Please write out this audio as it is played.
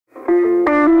Hey,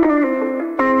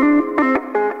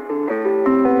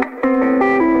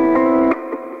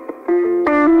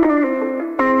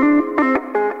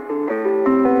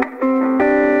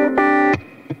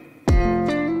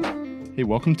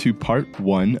 welcome to part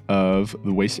 1 of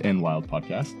the Waste and Wild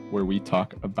podcast, where we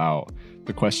talk about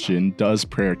the question, does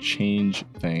prayer change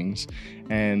things?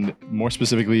 And more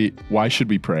specifically, why should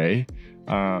we pray?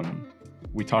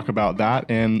 We talk about that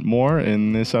and more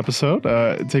in this episode.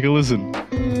 Take a listen.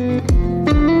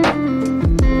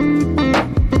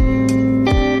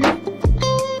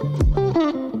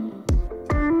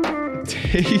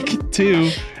 Take 2,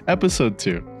 episode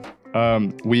 2.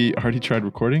 We already tried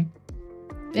recording.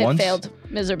 It failed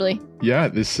miserably. Yeah,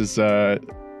 this is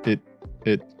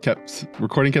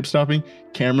recording kept stopping.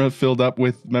 Camera filled up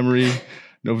with memory,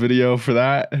 no video for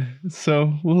that.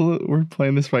 So we're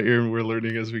playing this by ear and we're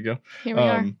learning as we go. Here we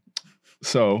are.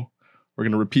 So we're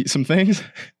gonna repeat some things,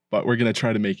 but we're gonna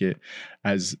try to make it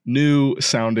as new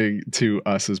sounding to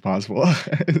us as possible.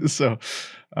 So,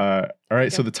 all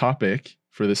right. So the topic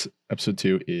for this episode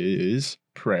 2 is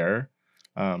prayer.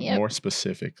 More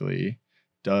specifically,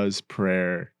 does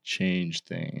prayer change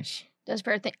things?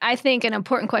 I think an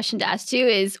important question to ask too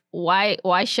is why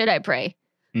should I pray?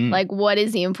 Like, what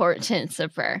is the importance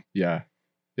of prayer? Yeah.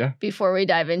 Before we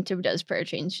dive into does prayer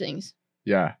change things?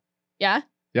 Yeah. Yeah?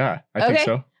 Yeah, I think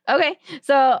so. Okay.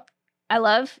 So I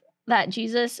love that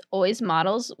Jesus always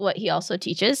models what he also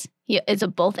teaches. It's a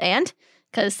both and,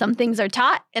 because some things are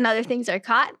taught and other things are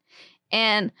caught.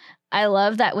 And I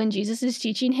love that when Jesus is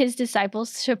teaching his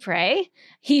disciples to pray,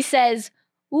 he says,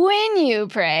 when you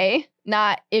pray,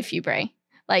 not if you pray.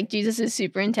 Like, Jesus is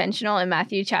super intentional in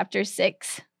Matthew chapter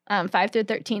 6, 5 through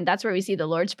 13. That's where we see the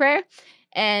Lord's Prayer.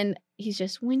 And he's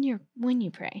just, when you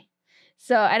pray.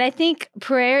 So, and I think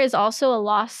prayer is also a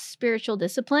lost spiritual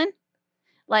discipline.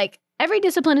 Like, every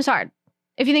discipline is hard.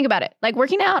 If you think about it, like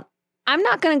working out, I'm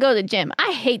not going to go to the gym.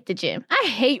 I hate the gym. I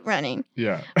hate running.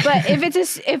 Yeah. But if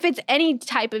it's any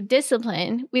type of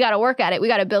discipline, we got to work at it. We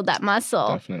got to build that muscle.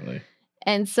 Definitely.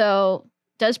 And so,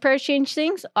 does prayer change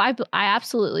things? I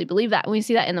absolutely believe that. We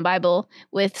see that in the Bible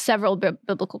with several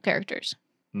biblical characters.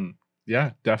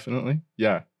 Yeah, definitely.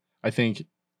 Yeah. I think,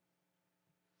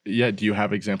 do you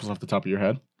have examples off the top of your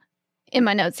head? In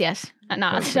my notes, yes.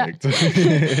 Not. So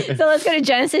Perfect. let's go to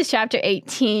Genesis chapter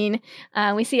 18.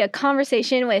 We see a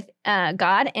conversation with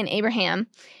God and Abraham.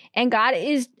 And God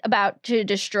is about to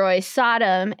destroy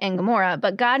Sodom and Gomorrah,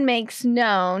 but God makes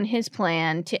known his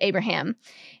plan to Abraham.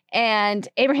 And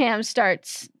Abraham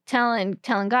starts telling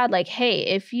God, like, hey,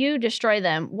 if you destroy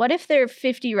them, what if there are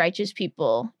 50 righteous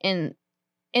people in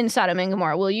Sodom and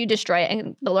Gomorrah? Will you destroy it?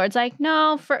 And the Lord's like,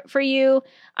 no, for you,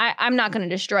 I'm not going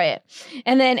to destroy it.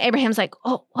 And then Abraham's like,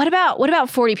 oh, what about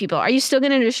 40 people? Are you still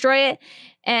going to destroy it?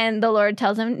 And the Lord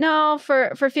tells him, no,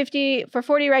 for 40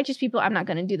 righteous people, I'm not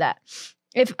going to do that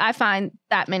if I find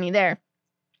that many there.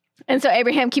 And so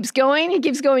Abraham keeps going. He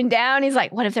keeps going down. He's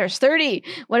like, what if there's 30?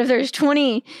 What if there's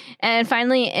 20? And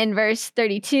finally, in verse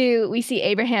 32, we see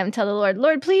Abraham tell the Lord,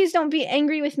 Lord, please don't be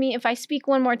angry with me if I speak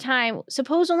one more time.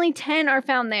 Suppose only 10 are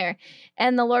found there.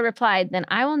 And the Lord replied, then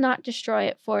I will not destroy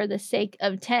it for the sake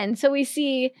of 10. So we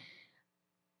see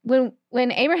when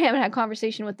Abraham had a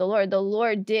conversation with the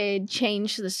Lord did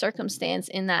change the circumstance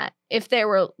in that if there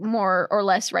were more or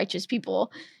less righteous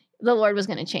people, the Lord was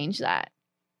going to change that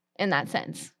in that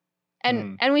sense.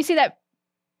 And we see that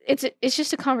it's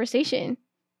just a conversation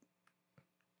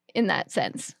in that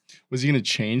sense. Was he going to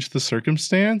change the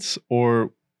circumstance,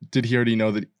 or did he already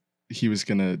know that he was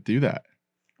going to do that?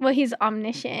 Well, he's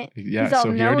omniscient. Yeah, he's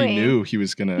so he already knew he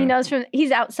was going to. He knows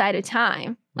he's outside of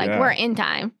time. Like, we're in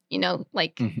time,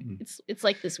 like it's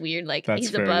like this weird, like, that's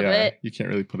he's fair, above yeah. it. You can't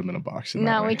really put him in a box.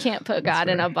 No, we can't put God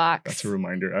in a box. That's a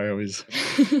reminder. I'm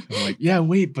like, yeah,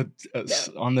 wait, but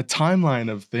on the timeline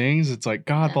of things, it's like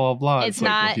God, blah, blah, blah. It's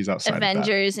not like, he's outside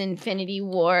Avengers, Infinity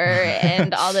War,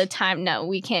 and all the time. No,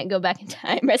 we can't go back in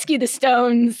time. Rescue the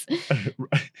Stones.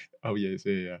 Oh, yeah. It's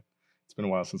been a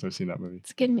while since I've seen that movie.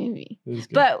 It's a good movie. It is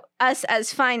good. But us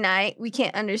as finite, we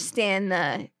can't understand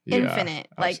the infinite.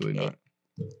 Like, absolutely not.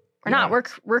 We're not.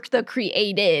 We're the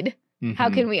created. How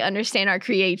can we understand our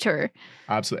creator?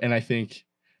 Absolutely. And I think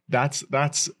that's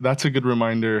a good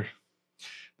reminder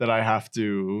that I have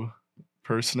to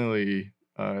personally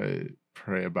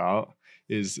pray about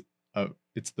is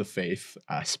it's the faith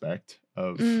aspect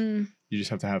of you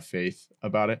just have to have faith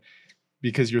about it,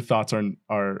 because your thoughts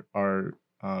are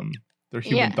they're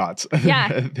human thoughts.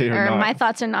 Yeah. They are not. My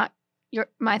thoughts are not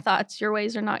my thoughts. Your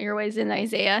ways are not your ways in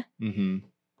Isaiah.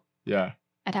 Yeah.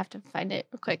 I'd have to find it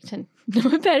real quick to know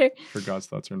it better. For God's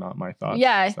thoughts are not my thoughts.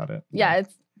 Yeah. Is that it? Yeah.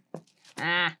 It's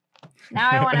Now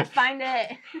I want to find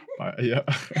it. Yeah.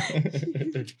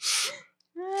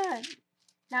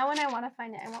 Now when I want to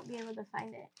find it, I won't be able to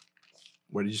find it.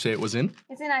 Where did you say it was in?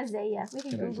 It's in Isaiah. We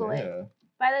can Google it. Isaiah.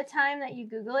 By the time that you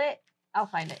Google it, I'll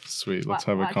find it. Sweet. Let's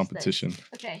have a Watch competition. this.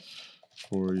 Okay.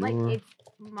 For Like your... it's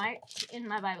marked in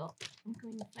my Bible. I'm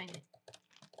going to find it.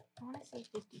 I want to say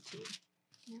 52.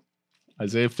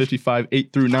 Isaiah 55,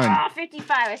 8 through 9. Ah, 55.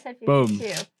 I said 52. Boom.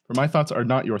 For my thoughts are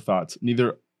not your thoughts,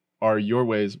 neither are your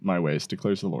ways my ways,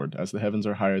 declares the Lord. As the heavens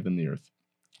are higher than the earth,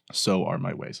 so are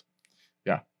my ways.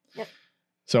 Yeah. Yep.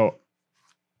 So,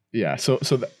 yeah. So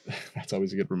that's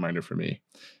always a good reminder for me.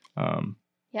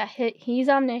 Yeah, he's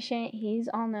omniscient. He's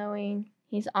all-knowing.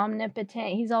 He's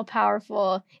omnipotent. He's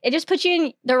all-powerful. It just puts you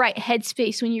in the right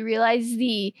headspace when you realize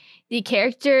the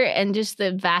character and just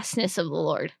the vastness of the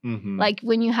Lord. Mm-hmm. Like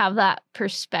when you have that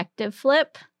perspective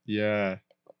flip. Yeah.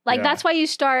 Like Yeah. that's why you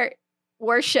start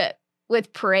worship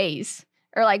with praise.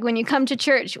 Or like when you come to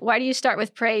church, why do you start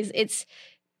with praise?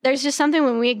 There's just something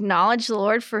when we acknowledge the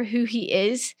Lord for who he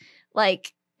is,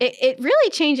 like it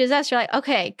really changes us. You're like,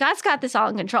 okay, God's got this all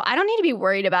in control. I don't need to be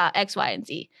worried about X, Y, and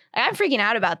Z. Like, I'm freaking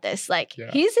out about this. Like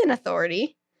he's in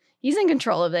authority. He's in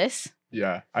control of this.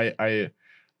 Yeah. I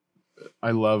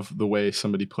love the way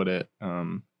somebody put it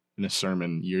in a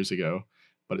sermon years ago,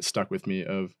 but it stuck with me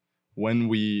of when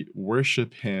we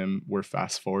worship him, we're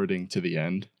fast forwarding to the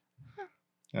end.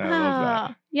 And I love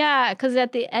that. Yeah, because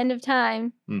at the end of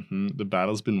time. The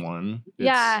battle's been won.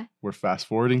 We're fast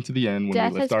forwarding to the end when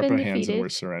Death we lift has up our been hands defeated. and we're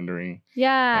surrendering.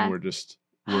 Yeah. And we're just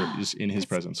in his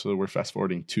presence. So we're fast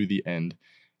forwarding to the end.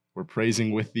 We're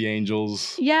praising with the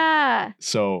angels. Yeah.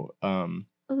 So oh,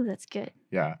 that's good.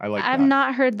 Yeah, I like that. I've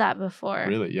not heard that before.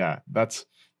 Really? Yeah. That's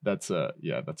a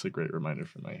great reminder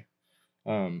for me.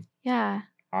 Yeah.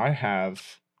 I have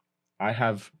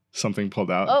something pulled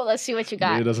out. Oh, let's see what you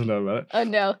got. It doesn't know about it. Oh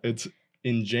no. It's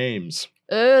in James.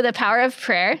 Oh, the power of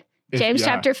prayer. James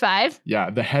chapter 5. Yeah,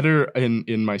 the header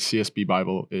in my CSB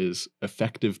Bible is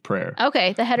effective prayer.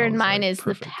 Okay, the header in mine like, is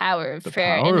perfect. the power of The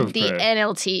prayer power and of the prayer.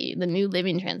 NLT, the New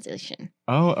Living Translation.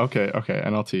 Oh, okay,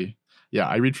 NLT. Yeah,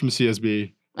 I read from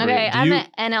CSB. Okay, I'm an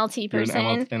NLT You're person.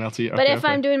 an NLT. Okay, but if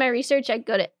I'm doing my research, I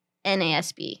go to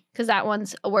NASB because that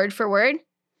one's a word for word.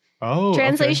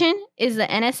 Translation is the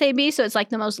NSAB, so it's like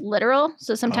the most literal.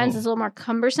 So sometimes it's a little more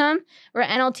cumbersome. Where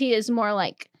NLT is more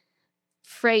like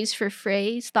phrase for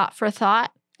phrase, thought for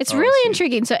thought. It's really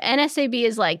intriguing. So NSAB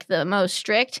is like the most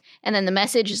strict, and then the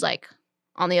Message is like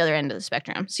on the other end of the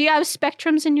spectrum. So you have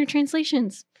spectrums in your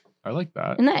translations. I like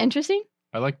that. Isn't that interesting?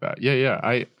 I like that. Yeah.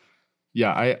 I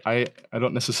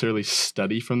don't necessarily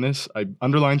study from this. I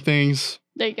underline things.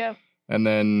 There you go. And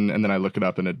then I look it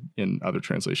up in other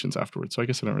translations afterwards. So I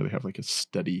guess I don't really have like a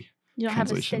steady You don't have a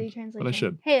translation, steady translation. but I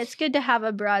should. Hey, it's good to have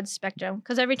a broad spectrum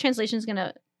because every translation is going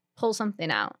to pull something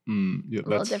out a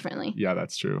little differently. Yeah,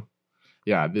 that's true.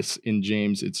 Yeah, this in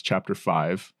James, it's chapter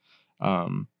 5,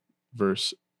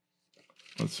 verse.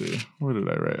 Let's see, where did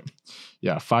I write?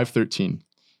 Yeah, 5:13,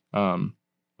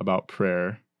 about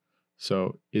prayer.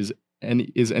 So is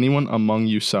anyone among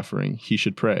you suffering? He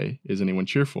should pray. Is anyone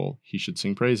cheerful? He should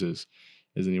sing praises.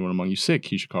 Is anyone among you sick?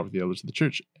 He should call for the elders of the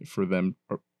church for them,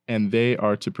 and they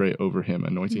are to pray over him,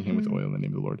 anointing him with oil in the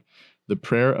name of the Lord. The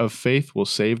prayer of faith will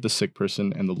save the sick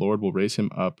person, and the Lord will raise him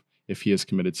up. If he has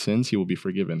committed sins, he will be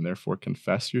forgiven. Therefore,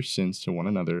 confess your sins to one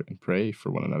another and pray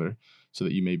for one another so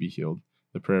that you may be healed.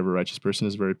 The prayer of a righteous person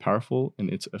is very powerful in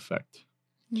its effect.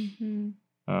 And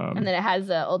then it has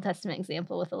the Old Testament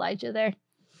example with Elijah there.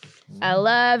 I Mm.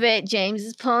 love it. James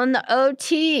is pulling the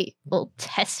OT. Old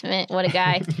Testament. What a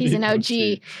guy. He's an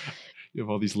OG. You have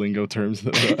all these lingo terms.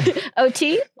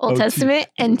 OT, Old OT, Testament,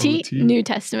 NT, OT, New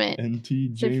Testament. NT,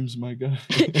 James, my guy.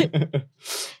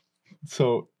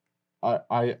 So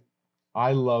I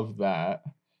love that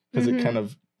because it kind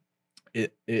of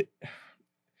it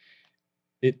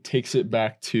takes it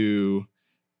back to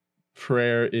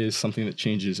prayer is something that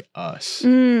changes us.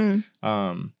 And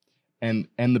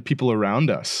the people around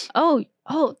us. Oh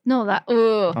no,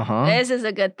 this is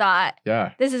a good thought.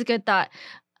 Yeah. This is a good thought.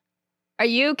 Are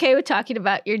you okay with talking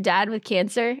about your dad with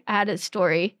cancer? I had a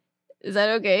story. Is that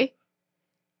okay?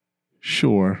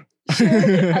 Sure. Sure.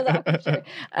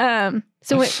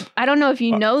 So I don't know if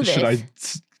you know this. Should I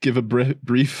give a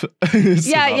brief?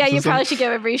 Yeah. You probably should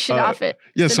give a brief synopsis.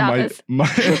 Yeah. So my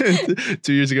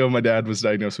 2 years ago, my dad was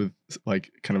diagnosed with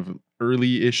like kind of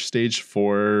early-ish stage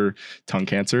 4 tongue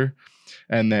cancer,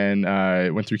 and then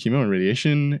went through chemo and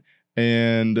radiation,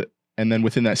 and then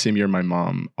within that same year, my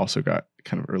mom also got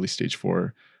kind of early stage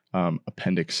 4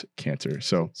 appendix cancer.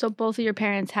 So both of your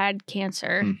parents had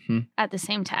cancer at the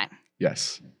same time.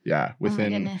 Yes. Yeah.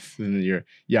 Within goodness. the year.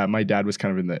 Yeah. My dad was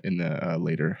kind of in the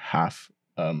later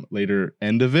later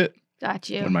end of it Got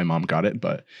you. when my mom got it,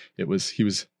 but he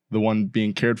was the one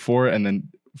being cared for, and then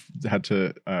had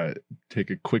to take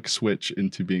a quick switch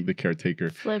into being the caretaker.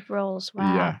 Flip roles.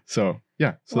 Wow. Yeah. So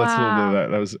that's a little bit of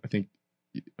that. That was, I think,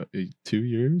 2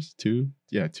 years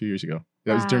ago.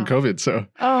 That was during COVID. So.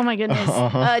 Oh my goodness.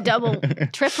 Double,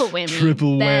 triple whammy.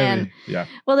 Triple whammy. Yeah.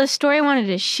 Well, the story I wanted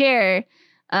to share,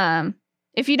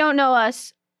 if you don't know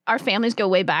us, our families go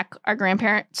way back. Our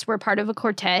grandparents were part of a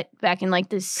quartet back in like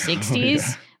the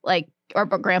 60s, or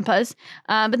grandpas.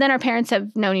 But then our parents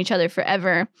have known each other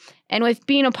forever. And with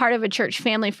being a part of a church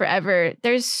family forever,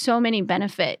 there's so many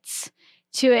benefits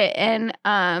to it. And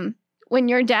when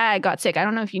your dad got sick, I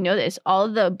don't know if you know this, all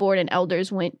of the board and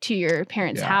elders went to your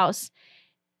parents' house.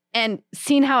 And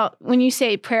seeing how, when you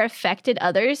say prayer affected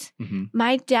others,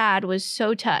 my dad was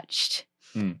so touched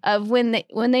of when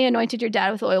they anointed your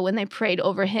dad with oil, when they prayed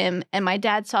over him, and my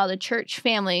dad saw the church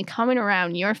family coming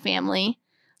around your family,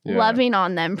 loving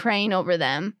on them, praying over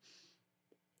them.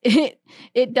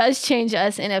 It does change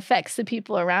us and affects the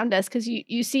people around us, because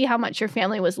you see how much your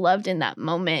family was loved in that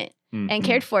moment and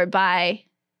cared for by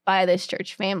this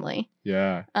church family.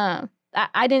 Yeah.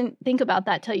 I didn't think about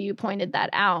that till you pointed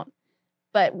that out.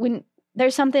 But when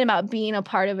there's something about being a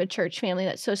part of a church family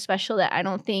that's so special that I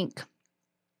don't think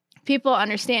people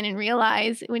understand and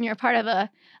realize. When you're a part of a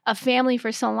family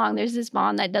for so long, there's this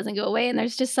bond that doesn't go away. And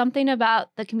there's just something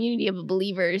about the community of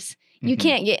believers you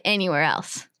can't get anywhere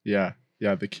else. Yeah.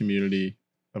 Yeah. The community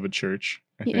of a church.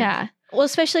 I think. Yeah. Well,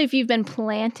 especially if you've been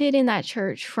planted in that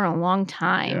church for a long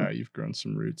time. Yeah. You've grown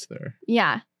some roots there.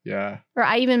 Yeah. Yeah. Or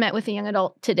I even met with a young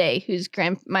adult today whose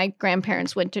my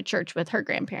grandparents went to church with her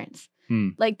grandparents.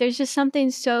 Like, there's just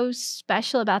something so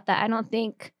special about that. I don't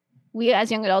think we as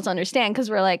young adults understand, because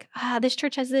we're like, this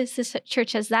church has this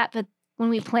church has that. But when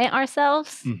we plant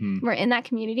ourselves, we're in that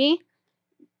community.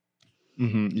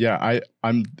 Yeah,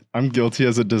 I'm guilty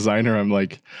as a designer. I'm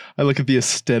like, I look at the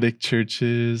aesthetic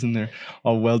churches and they're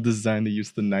all well designed. They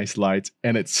use the nice lights,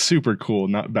 and it's super cool.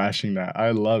 Not bashing that.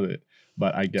 I love it.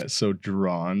 But I get so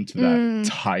drawn to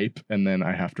that type, and then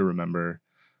I have to remember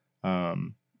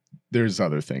there's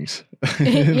other things.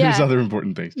 There's other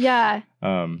important things. Yeah.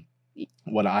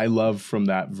 What I love from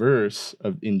that verse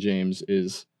in James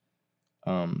is,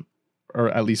 or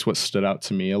at least what stood out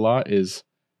to me a lot, is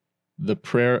the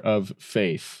prayer of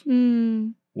faith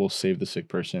will save the sick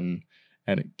person,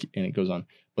 and it goes on.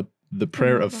 But the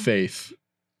prayer of faith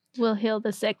will heal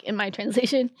the sick, in my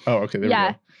translation. Oh, okay. There we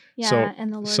go. Yeah,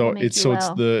 and the Lord will make you well. It's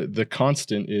the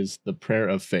constant is the prayer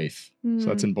of faith. So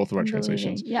that's in both of our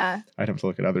translations. Yeah. I'd have to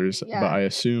look at others, but I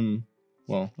assume,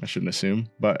 well, I shouldn't assume,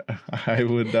 but I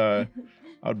would bet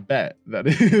that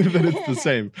it's the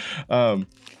same.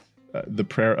 The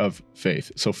prayer of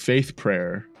faith. So faith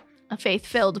prayer. A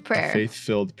faith-filled prayer. A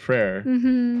faith-filled prayer.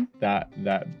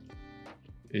 That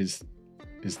is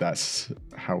that's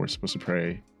how we're supposed to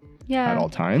pray at all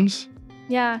times.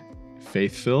 Yeah.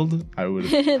 Faith-filled, I would.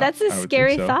 That's a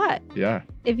scary thought. Yeah.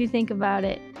 If you think about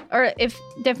it, or if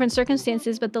different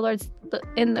circumstances, but the Lord's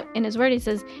in His Word, He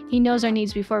says He knows our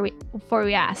needs before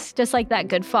we ask. Just like that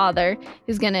good father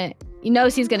who's He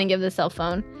knows He's gonna give the cell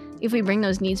phone. If we bring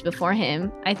those needs before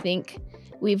Him, I think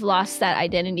we've lost that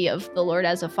identity of the Lord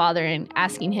as a father and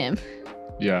asking Him.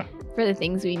 Yeah. For the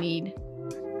things we need.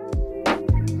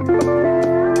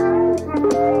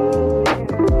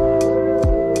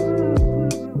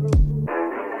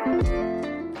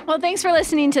 Well, thanks for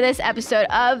listening to this episode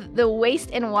of the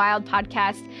Waste and Wild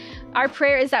podcast. Our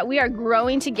prayer is that we are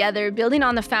growing together, building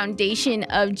on the foundation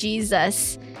of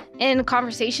Jesus in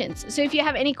conversations. So if you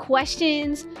have any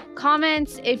questions,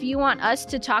 comments, if you want us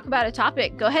to talk about a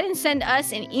topic, go ahead and send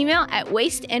us an email at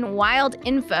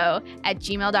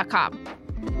wasteandwildinfo@gmail.com.